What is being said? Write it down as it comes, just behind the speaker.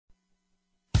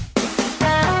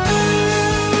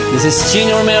This is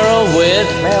Chino Romero with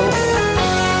Mel.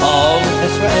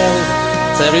 That's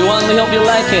right. So everyone, we hope you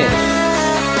like it.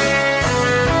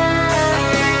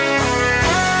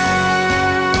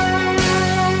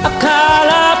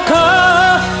 Akala ko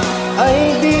ay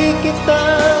di kita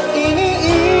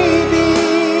iniibig.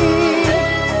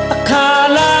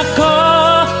 Akala ko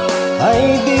ay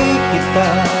di kita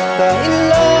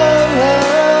kailangan.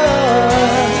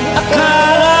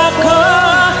 Akala ko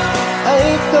ay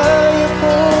kaya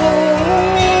kong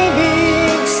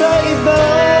umibig sa iba.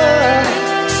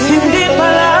 hindi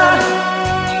pala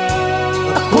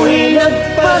ako'y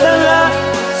nagpadala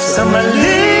sa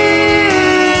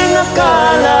maling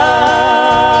akala.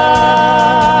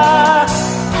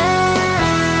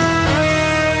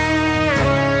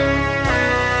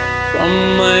 From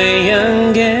my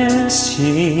youngest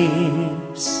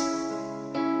years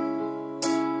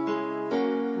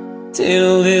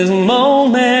till this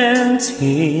moment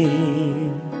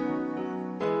here,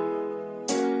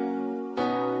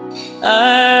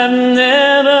 I've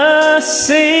never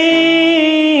seen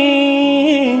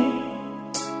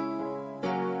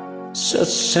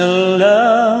such a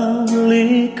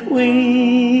lovely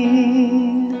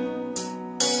queen.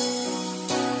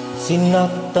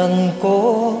 Sinaktan ko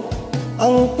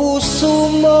ang puso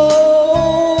mo,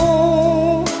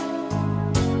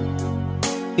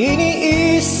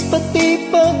 iniis pati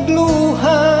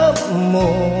pagluha mo.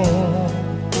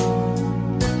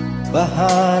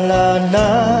 Bahala na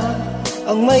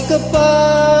ang may kapal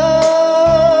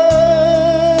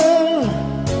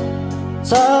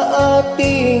sa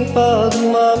ating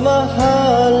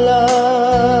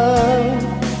pagmamahalan.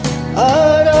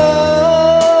 Araw,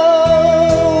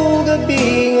 gabi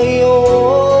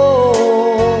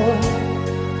ngayon,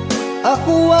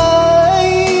 ako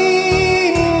ay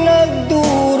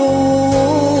nagdurusa,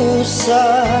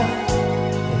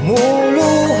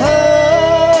 umuluha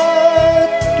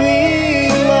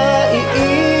tuwing maiisip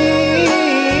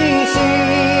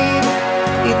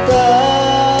kita.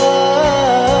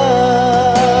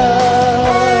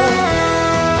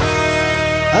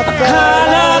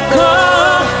 Akala ko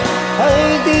ay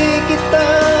di kita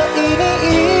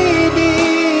iniibig.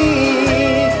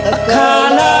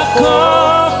 Akala ko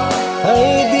ay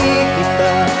di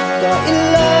kita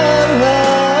kailangan.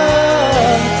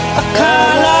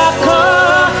 Akala ko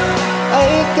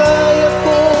ay kaya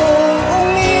kong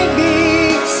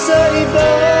umibig sa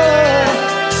iba.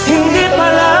 hindi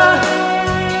pala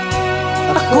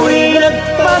ako'y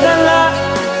nagpadala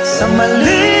sa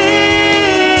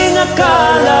maling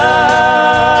akala.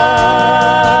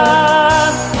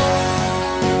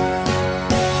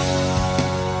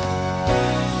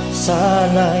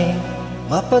 Sana'y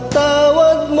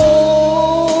mapatawad mo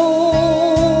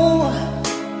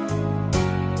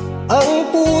ang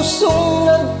pusong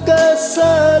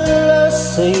nagkasala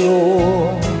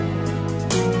sa'yo.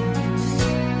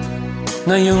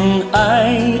 Ngayon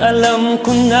ay alam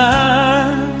ko na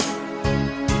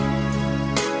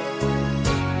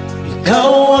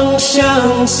ikaw ang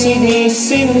siyang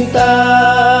sinisinta.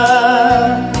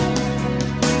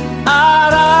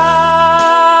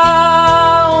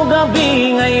 Araw,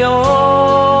 gabi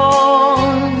ngayon,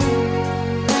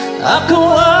 ako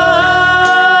ay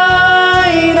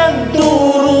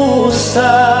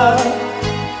nagdurusa,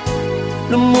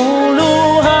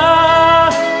 lumuluha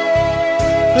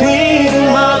tuwing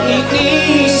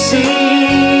maiisip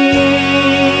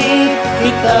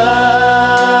kita.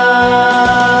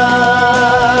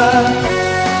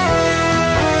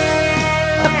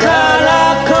 Akala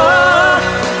ko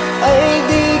Ay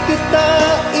di kita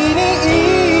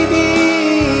iniibig.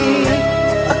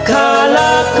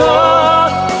 Akala ko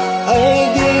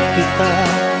Ay di kita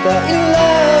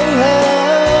kailangan.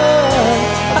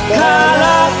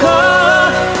 Akala ko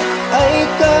ay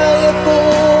kaya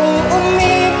kong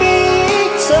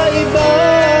umibig sa iba.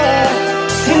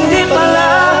 hindi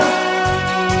pala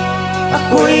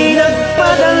ako'y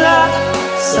nagpadala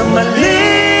sa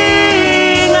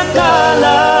maling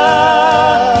akala.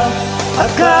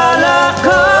 Akala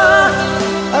ko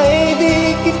Ay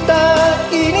di kita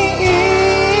iniibig.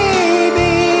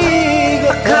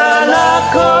 Akala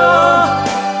ko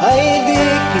ay di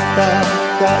kita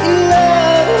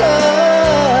kailangan.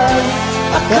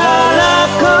 Akala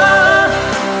ko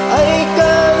ay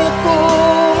kaya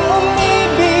kong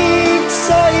umibig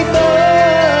sa iba.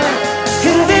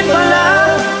 hindi pala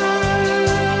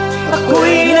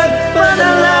ako'y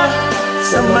nagpadala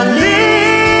sa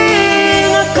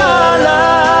maling akala.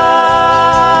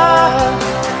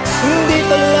 Hindi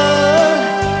pala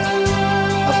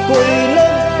ako'y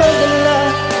nagpadala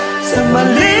Sa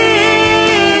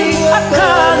maling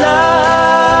akala.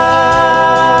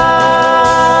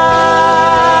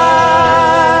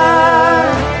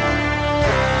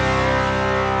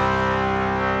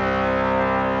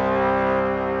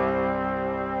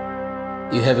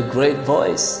 You have a great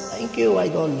voice. Thank you,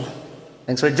 Idol.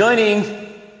 Thanks for joining,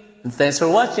 and thanks for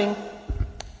watching.